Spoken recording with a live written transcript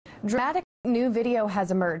Dramatic new video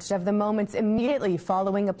has emerged of the moments immediately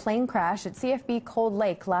following a plane crash at CFB Cold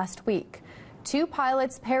Lake last week. Two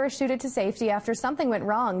pilots parachuted to safety after something went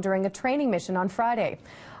wrong during a training mission on Friday.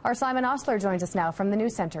 Our Simon Osler joins us now from the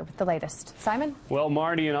news center with the latest. Simon? Well,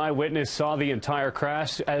 Marty, an eyewitness saw the entire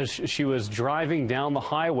crash as she was driving down the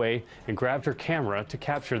highway and grabbed her camera to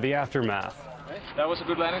capture the aftermath. That was a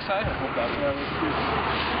good landing site. I hope that was good.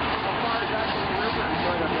 How far is that from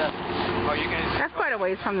the river? Oh, you guys. That's quite a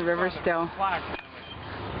ways from the river still. Flag.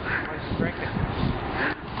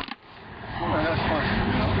 Well, that's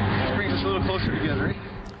fun. Brings us a little closer together, eh?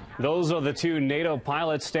 Those are the two NATO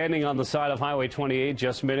pilots standing on the side of Highway 28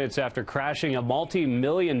 just minutes after crashing a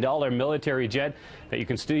multi-million-dollar military jet that you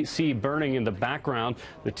can see burning in the background.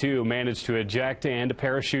 The two managed to eject and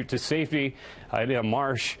parachute to safety in a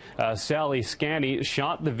marsh. Sally Scanny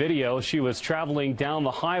shot the video. She was traveling down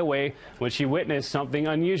the highway when she witnessed something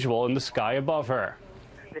unusual in the sky above her.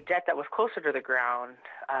 The jet that was closer to the ground,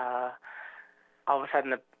 all of a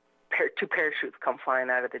sudden the two parachutes come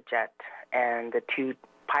flying out of the jet, and the two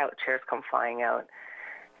pilot chairs come flying out,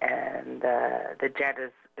 and the jet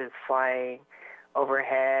is flying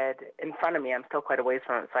overhead in front of me. I'm still quite a ways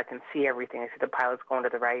from it, so I can see everything. I see the pilots going to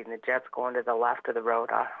the right and the jets going to the left of the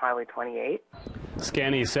road on Highway 28.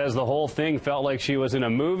 Scanny says the whole thing felt like she was in a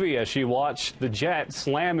movie as she watched the jet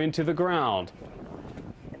slam into the ground.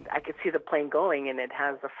 I could see the plane going, and it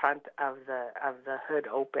has the front of the hood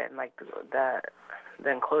open, like the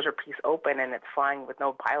enclosure piece open, and it's flying with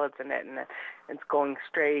no pilots in it, and it's going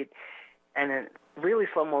straight and in really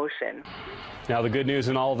slow motion. Now, the good news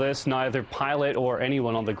in all this, neither pilot or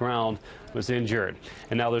anyone on the ground was injured.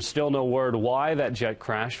 And now there's still no word why that jet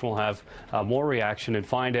crashed. We'll have more reaction and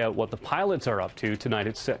find out what the pilots are up to tonight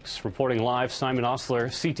at 6. Reporting live, Simon Osler,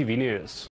 CTV News.